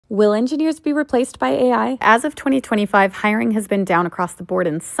Will engineers be replaced by AI? As of 2025, hiring has been down across the board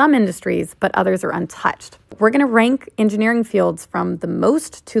in some industries, but others are untouched. We're going to rank engineering fields from the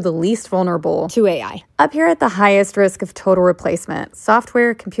most to the least vulnerable to AI. Up here at the highest risk of total replacement,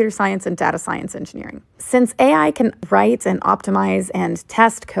 software, computer science, and data science engineering. Since AI can write and optimize and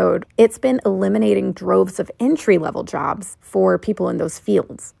test code, it's been eliminating droves of entry-level jobs for people in those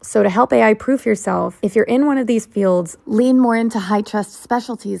fields. So to help AI-proof yourself, if you're in one of these fields, lean more into high-trust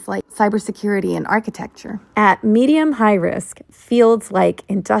specialties like cybersecurity and architecture. At medium-high risk, fields like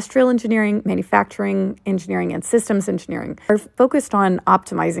industrial engineering, manufacturing engineering, and systems engineering are focused on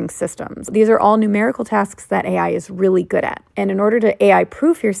optimizing systems. These are all numerical tasks that AI is really good at. And in order to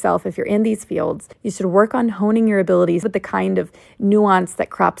AI-proof yourself, if you're in these fields, you should work on honing your abilities with the kind of nuance that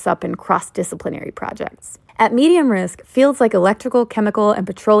crops up in cross-disciplinary projects. At medium risk, fields like electrical, chemical, and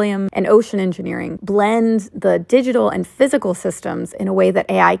petroleum and ocean engineering blend the digital and physical systems in a way that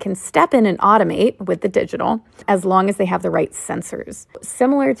AI can step in and automate with the digital, as long as they have the right sensors.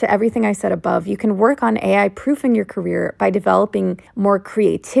 Similar to everything I said above, you can work on AI-proofing your career by developing more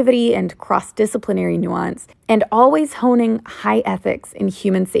creativity and cross-disciplinary nuance, and always honing high ethics in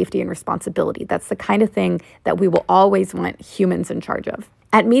human safety and responsibility. That's the kind of thing that we will always want humans in charge of.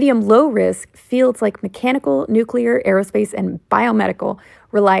 At medium-low risk, fields like mechanical, nuclear, aerospace, and biomedical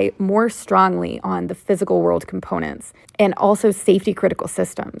rely more strongly on the physical world components and also safety-critical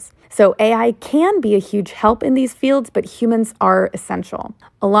systems. So AI can be a huge help in these fields, but humans are essential.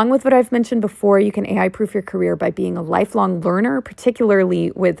 Along with what I've mentioned before, you can AI-proof your career by being a lifelong learner,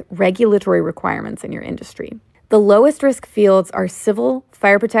 particularly with regulatory requirements in your industry. The lowest risk fields are civil,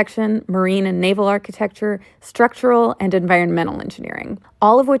 fire protection, marine and naval architecture, structural, and environmental engineering,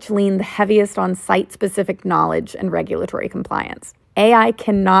 all of which lean the heaviest on site-specific knowledge and regulatory compliance. AI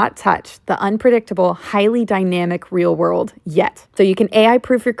cannot touch the unpredictable, highly dynamic real world yet. So you can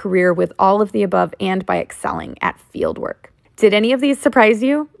AI-proof your career with all of the above and by excelling at field work. Did any of these surprise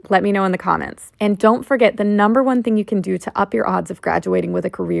you? Let me know in the comments. And don't forget, the number one thing you can do to up your odds of graduating with a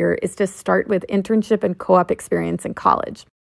career is to start with internship and co-op experience in college.